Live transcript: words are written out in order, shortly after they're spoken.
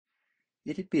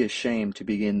It'd be a shame to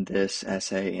begin this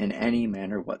essay in any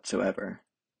manner whatsoever.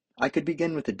 I could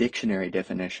begin with a dictionary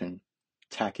definition.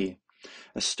 Tacky.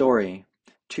 A story.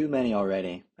 Too many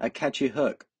already. A catchy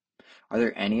hook. Are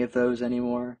there any of those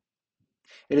anymore?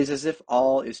 It is as if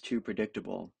all is too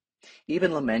predictable.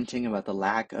 Even lamenting about the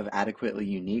lack of adequately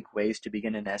unique ways to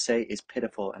begin an essay is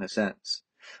pitiful in a sense,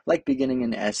 like beginning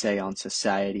an essay on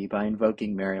society by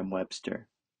invoking Merriam-Webster.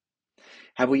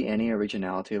 Have we any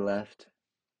originality left?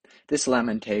 This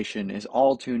lamentation is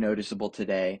all too noticeable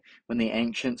today when the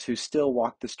ancients who still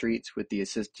walk the streets with the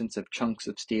assistance of chunks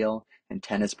of steel and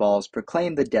tennis balls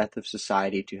proclaim the death of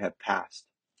society to have passed.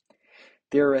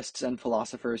 Theorists and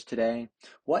philosophers today,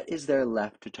 what is there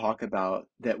left to talk about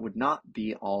that would not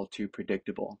be all too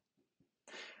predictable?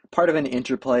 Part of an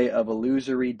interplay of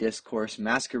illusory discourse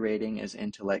masquerading as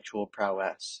intellectual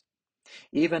prowess.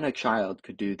 Even a child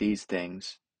could do these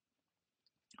things.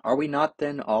 Are we not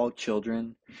then all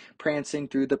children, prancing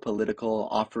through the political,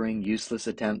 offering useless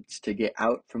attempts to get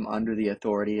out from under the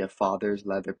authority of father's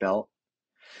leather belt,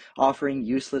 offering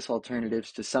useless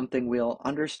alternatives to something we'll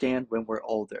understand when we're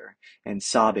older, and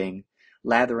sobbing,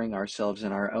 lathering ourselves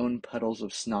in our own puddles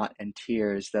of snot and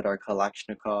tears that are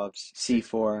Kalashnikovs,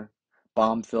 C4,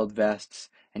 bomb-filled vests,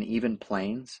 and even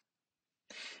planes?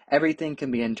 Everything can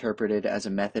be interpreted as a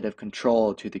method of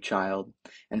control to the child,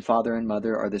 and father and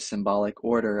mother are the symbolic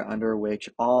order under which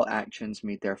all actions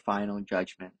meet their final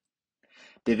judgment.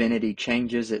 Divinity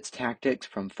changes its tactics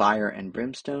from fire and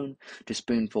brimstone to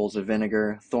spoonfuls of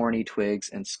vinegar, thorny twigs,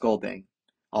 and scolding,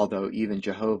 although even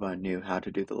Jehovah knew how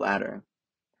to do the latter.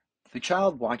 The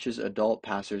child watches adult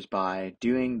passers-by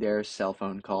doing their cell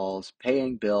phone calls,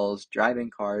 paying bills,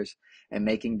 driving cars, and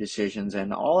making decisions,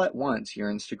 and all at once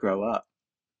yearns to grow up.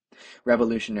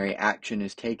 Revolutionary action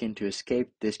is taken to escape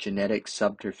this genetic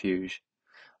subterfuge,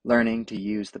 learning to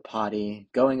use the potty,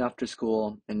 going off to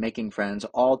school, and making friends,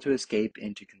 all to escape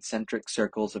into concentric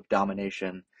circles of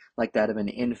domination, like that of an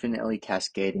infinitely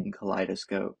cascading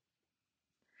kaleidoscope.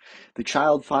 The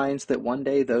child finds that one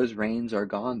day those reins are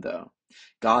gone, though.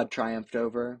 God triumphed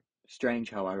over. Strange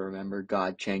how I remember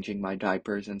God changing my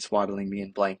diapers and swaddling me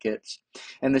in blankets,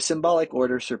 and the symbolic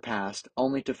order surpassed,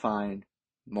 only to find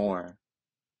more.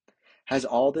 Has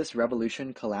all this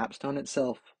revolution collapsed on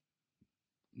itself?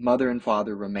 Mother and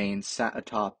father remain sat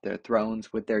atop their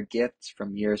thrones with their gifts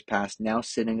from years past now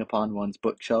sitting upon one's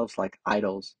bookshelves like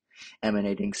idols,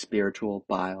 emanating spiritual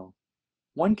bile.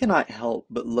 One cannot help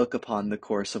but look upon the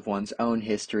course of one's own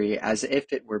history as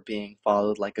if it were being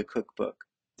followed like a cookbook,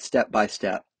 step by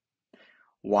step.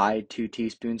 Why 2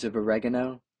 teaspoons of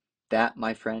oregano? That,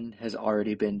 my friend, has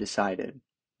already been decided.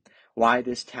 Why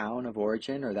this town of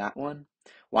origin or that one?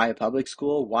 Why a public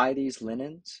school? Why these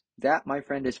linens? That, my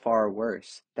friend, is far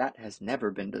worse. That has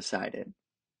never been decided.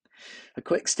 A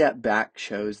quick step back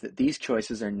shows that these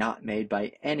choices are not made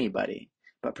by anybody,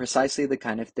 but precisely the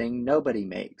kind of thing nobody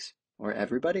makes. Or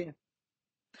everybody?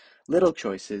 Little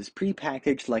choices,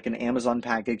 pre-packaged like an Amazon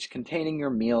package containing your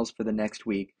meals for the next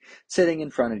week, sitting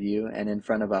in front of you and in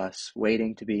front of us,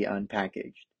 waiting to be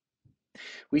unpackaged.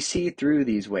 We see through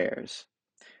these wares.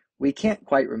 We can't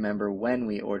quite remember when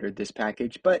we ordered this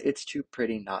package, but it's too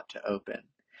pretty not to open.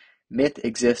 Myth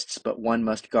exists, but one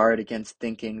must guard against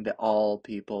thinking that all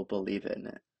people believe in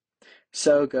it.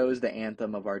 So goes the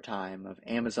anthem of our time of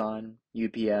Amazon,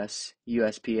 UPS,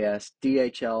 USPS,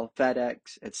 DHL,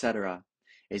 FedEx, etc.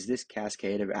 Is this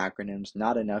cascade of acronyms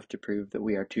not enough to prove that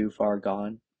we are too far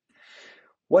gone?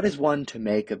 What is one to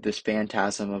make of this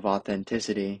phantasm of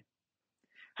authenticity?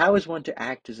 How is one to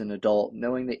act as an adult,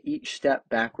 knowing that each step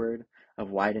backward, of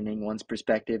widening one's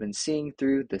perspective and seeing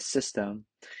through the system,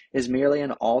 is merely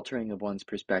an altering of one's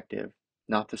perspective,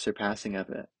 not the surpassing of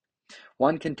it?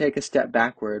 One can take a step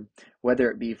backward, whether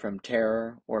it be from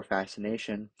terror or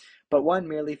fascination, but one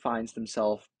merely finds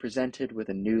themselves presented with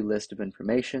a new list of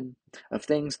information, of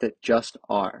things that just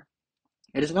are.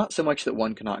 It is not so much that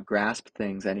one cannot grasp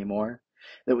things any more,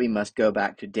 that we must go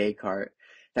back to Descartes,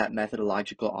 that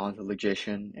methodological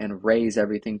ontologician, and raze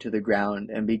everything to the ground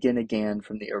and begin again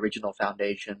from the original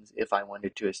foundations if I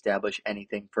wanted to establish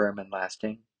anything firm and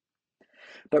lasting,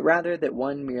 but rather that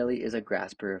one merely is a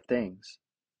grasper of things.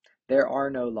 There are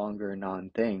no longer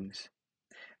non-things.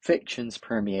 Fictions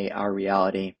permeate our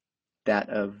reality, that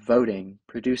of voting,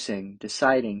 producing,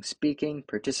 deciding, speaking,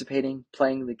 participating,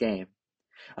 playing the game.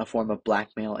 A form of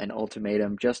blackmail and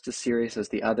ultimatum just as serious as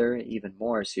the other, even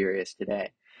more serious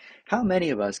today. How many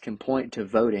of us can point to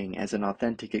voting as an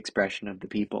authentic expression of the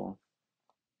people?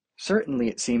 Certainly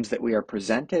it seems that we are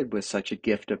presented with such a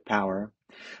gift of power,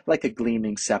 like a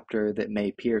gleaming scepter that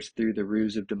may pierce through the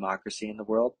ruse of democracy in the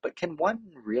world, but can one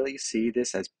really see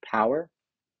this as power?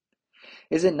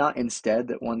 Is it not instead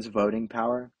that one's voting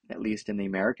power, at least in the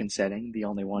American setting, the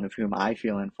only one of whom I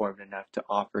feel informed enough to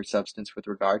offer substance with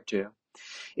regard to,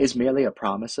 is merely a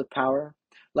promise of power,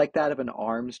 like that of an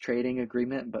arms trading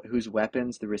agreement, but whose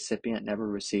weapons the recipient never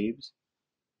receives?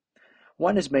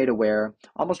 One is made aware,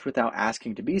 almost without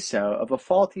asking to be so, of a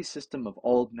faulty system of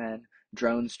old men,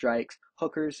 drone strikes,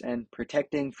 hookers, and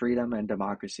protecting freedom and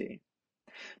democracy.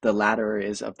 The latter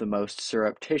is of the most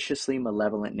surreptitiously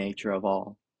malevolent nature of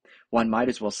all. One might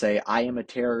as well say, I am a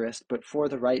terrorist, but for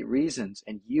the right reasons,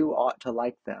 and you ought to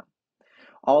like them.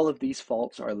 All of these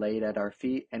faults are laid at our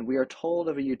feet, and we are told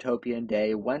of a utopian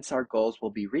day whence our goals will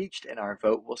be reached and our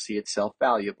vote will see itself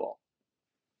valuable.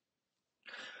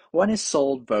 One is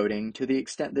sold voting to the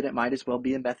extent that it might as well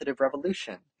be a method of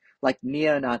revolution, like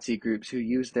neo-Nazi groups who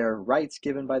use their rights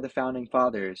given by the founding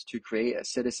fathers to create a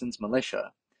citizens'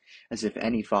 militia, as if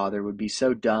any father would be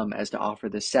so dumb as to offer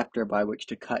the scepter by which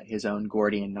to cut his own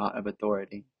Gordian knot of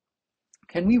authority.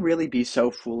 Can we really be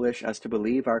so foolish as to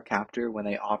believe our captor when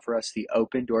they offer us the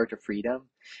open door to freedom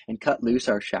and cut loose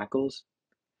our shackles?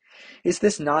 Is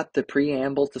this not the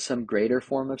preamble to some greater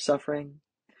form of suffering?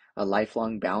 A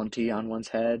lifelong bounty on one's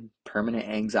head, permanent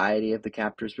anxiety of the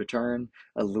captor's return,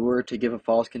 a lure to give a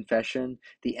false confession,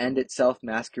 the end itself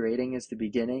masquerading as the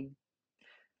beginning?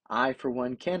 I, for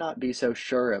one, cannot be so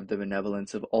sure of the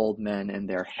benevolence of old men and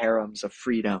their harems of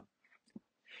freedom.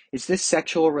 Is this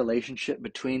sexual relationship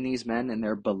between these men and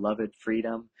their beloved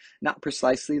freedom not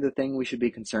precisely the thing we should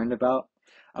be concerned about?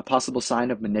 A possible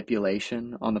sign of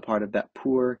manipulation on the part of that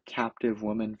poor, captive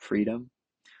woman, freedom?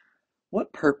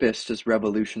 What purpose does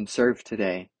revolution serve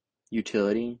today?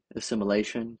 Utility,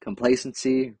 assimilation,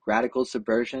 complacency, radical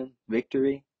subversion,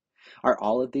 victory? Are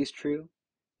all of these true?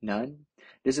 None?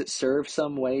 Does it serve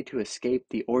some way to escape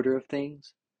the order of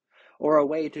things? Or a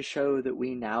way to show that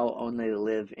we now only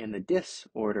live in the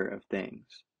disorder of things?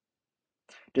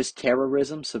 Does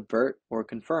terrorism subvert or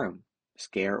confirm,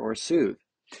 scare or soothe?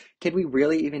 Can we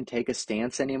really even take a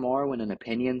stance anymore when an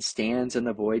opinion stands in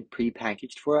the void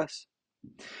prepackaged for us?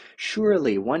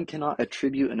 Surely one cannot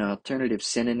attribute an alternative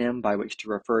synonym by which to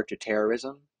refer to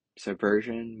terrorism,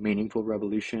 subversion, meaningful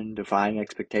revolution, defying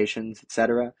expectations,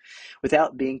 etc.,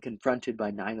 without being confronted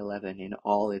by 9/11 in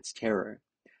all its terror,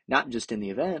 not just in the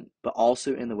event, but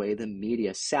also in the way the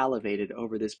media salivated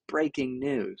over this breaking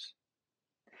news.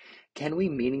 Can we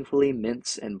meaningfully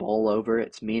mince and bowl over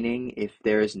its meaning if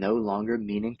there is no longer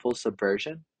meaningful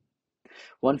subversion?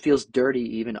 One feels dirty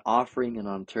even offering an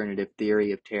alternative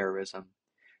theory of terrorism.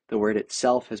 The word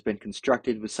itself has been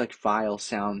constructed with such vile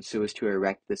sounds so as to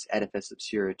erect this edifice of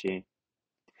surety.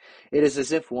 It is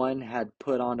as if one had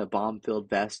put on a bomb-filled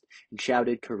vest and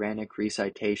shouted Quranic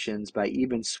recitations by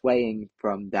even swaying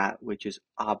from that which is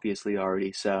obviously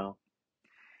already so.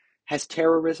 Has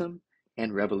terrorism,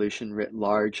 and revolution writ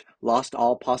large, lost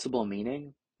all possible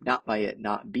meaning, not by it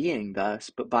not being thus,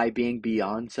 but by being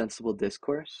beyond sensible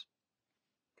discourse?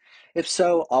 If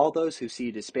so, all those who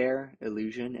see despair,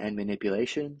 illusion, and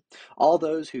manipulation, all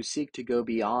those who seek to go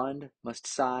beyond, must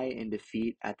sigh in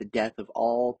defeat at the death of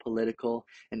all political,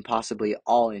 and possibly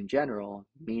all in general,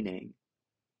 meaning.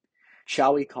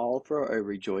 Shall we call for a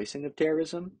rejoicing of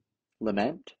terrorism?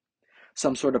 Lament?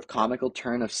 Some sort of comical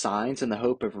turn of signs in the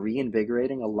hope of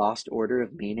reinvigorating a lost order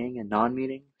of meaning and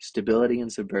non-meaning, stability and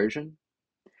subversion?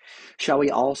 Shall we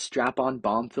all strap on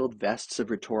bomb-filled vests of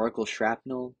rhetorical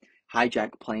shrapnel,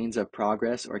 hijack planes of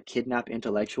progress, or kidnap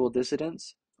intellectual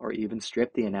dissidents, or even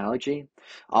strip the analogy,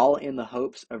 all in the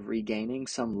hopes of regaining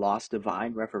some lost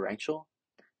divine referential?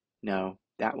 No,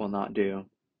 that will not do.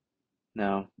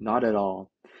 No, not at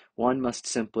all. One must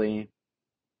simply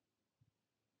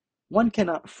One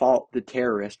cannot fault the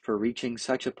terrorist for reaching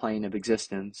such a plane of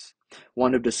existence,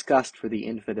 one of disgust for the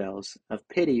infidels, of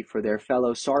pity for their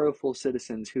fellow sorrowful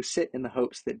citizens who sit in the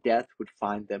hopes that death would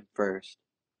find them first.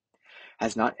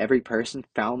 Has not every person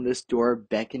found this door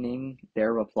beckoning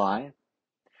their reply?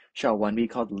 Shall one be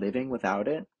called living without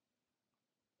it?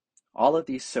 All of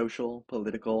these social,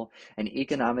 political, and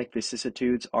economic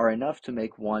vicissitudes are enough to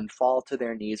make one fall to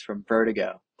their knees from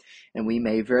vertigo, and we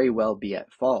may very well be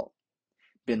at fault.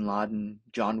 Bin Laden,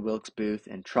 John Wilkes Booth,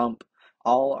 and Trump,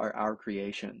 all are our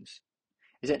creations.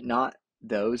 Is it not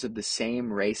those of the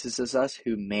same races as us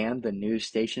who manned the news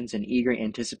stations in eager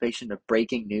anticipation of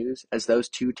breaking news as those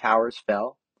two towers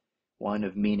fell? One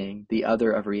of meaning, the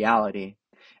other of reality,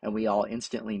 and we all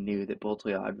instantly knew that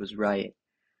Baudrillard was right.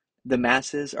 The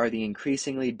masses are the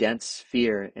increasingly dense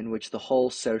sphere in which the whole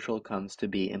social comes to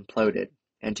be imploded,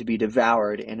 and to be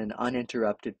devoured in an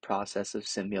uninterrupted process of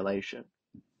simulation.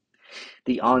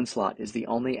 The onslaught is the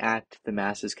only act the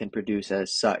masses can produce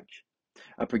as such,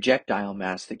 a projectile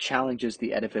mass that challenges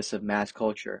the edifice of mass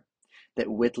culture, that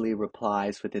wittily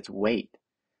replies with its weight,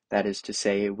 that is to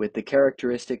say, with the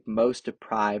characteristic most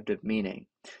deprived of meaning,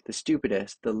 the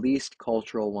stupidest, the least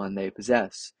cultural one they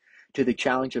possess, to the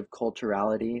challenge of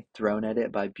culturality thrown at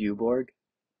it by Buborg?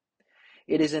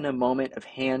 It is in a moment of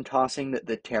hand-tossing that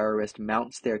the terrorist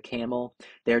mounts their camel,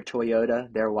 their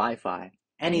Toyota, their Wi-Fi.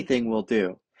 Anything will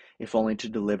do, if only to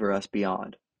deliver us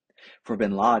beyond. For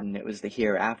bin Laden, it was the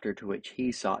hereafter to which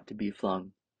he sought to be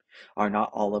flung. Are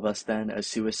not all of us, then, a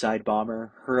suicide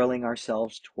bomber, hurling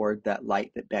ourselves toward that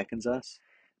light that beckons us?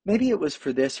 Maybe it was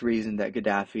for this reason that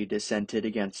Gaddafi dissented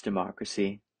against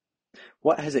democracy.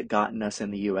 What has it gotten us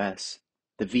in the U.S.?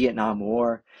 The Vietnam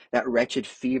War, that wretched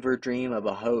fever dream of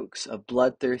a hoax, of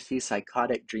bloodthirsty,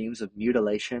 psychotic dreams of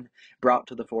mutilation brought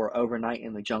to the fore overnight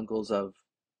in the jungles of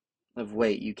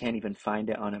wait, you can't even find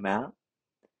it on a map?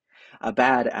 A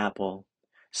bad apple.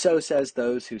 So says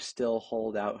those who still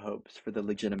hold out hopes for the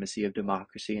legitimacy of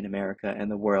democracy in America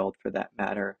and the world for that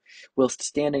matter, whilst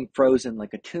standing frozen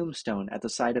like a tombstone at the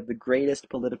side of the greatest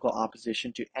political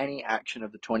opposition to any action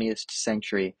of the 20th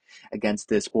century against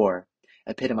this war,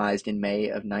 epitomized in May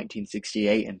of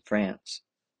 1968 in France.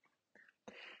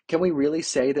 Can we really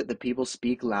say that the people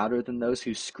speak louder than those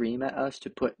who scream at us to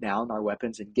put down our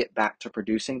weapons and get back to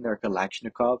producing their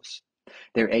Kalashnikovs?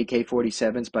 Their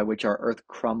AK-47s by which our earth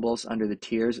crumbles under the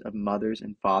tears of mothers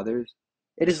and fathers?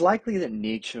 It is likely that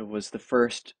Nietzsche was the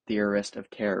first theorist of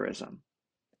terrorism.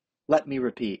 Let me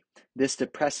repeat, this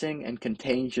depressing and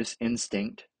contagious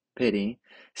instinct, pity,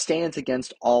 stands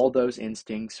against all those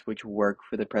instincts which work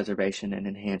for the preservation and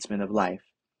enhancement of life.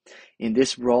 In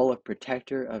this role of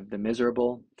protector of the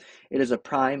miserable, it is a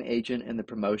prime agent in the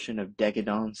promotion of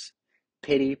decadence.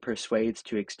 Pity persuades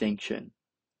to extinction.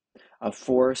 Of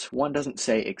force, one doesn't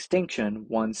say extinction,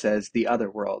 one says the other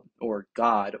world, or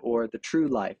God, or the true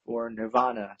life, or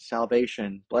nirvana,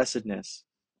 salvation, blessedness.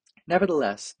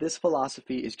 Nevertheless, this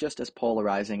philosophy is just as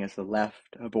polarizing as the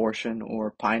left, abortion,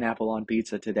 or pineapple on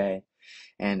pizza today,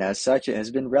 and as such it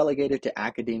has been relegated to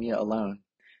academia alone,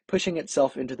 pushing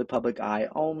itself into the public eye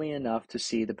only enough to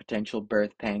see the potential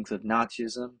birth pangs of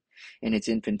Nazism in its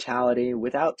infantility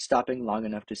without stopping long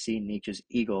enough to see Nietzsche's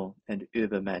eagle and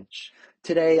Übermensch.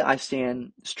 Today I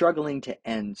stand struggling to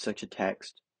end such a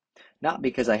text, not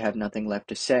because I have nothing left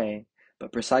to say,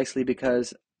 but precisely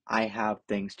because I have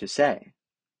things to say.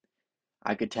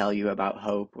 I could tell you about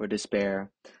hope or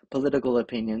despair, political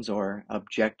opinions or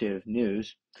objective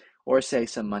news, or say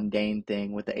some mundane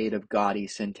thing with the aid of gaudy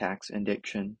syntax and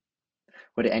diction.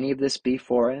 Would any of this be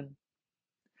foreign?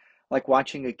 Like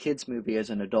watching a kid's movie as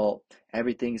an adult,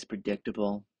 everything is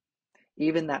predictable.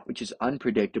 Even that which is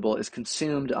unpredictable is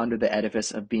consumed under the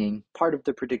edifice of being part of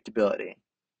the predictability.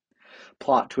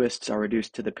 Plot twists are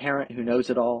reduced to the parent who knows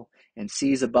it all and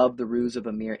sees above the ruse of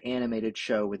a mere animated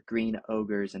show with green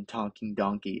ogres and talking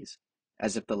donkeys,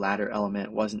 as if the latter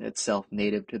element wasn't itself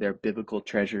native to their biblical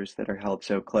treasures that are held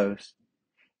so close.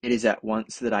 It is at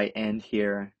once that I end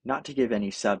here, not to give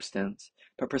any substance,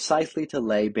 but precisely to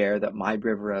lay bare that my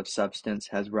river of substance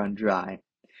has run dry,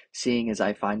 seeing as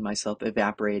I find myself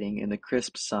evaporating in the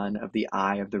crisp sun of the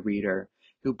eye of the reader,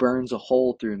 who burns a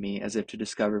hole through me as if to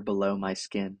discover below my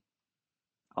skin.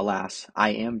 Alas, I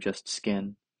am just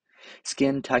skin.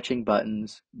 Skin touching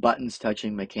buttons, buttons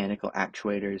touching mechanical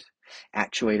actuators,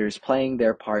 actuators playing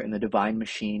their part in the divine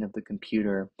machine of the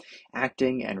computer,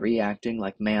 acting and reacting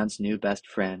like man's new best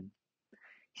friend.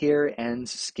 Here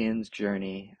ends skin's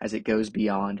journey as it goes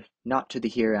beyond, not to the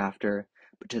hereafter,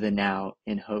 but to the now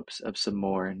in hopes of some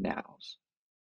more nows.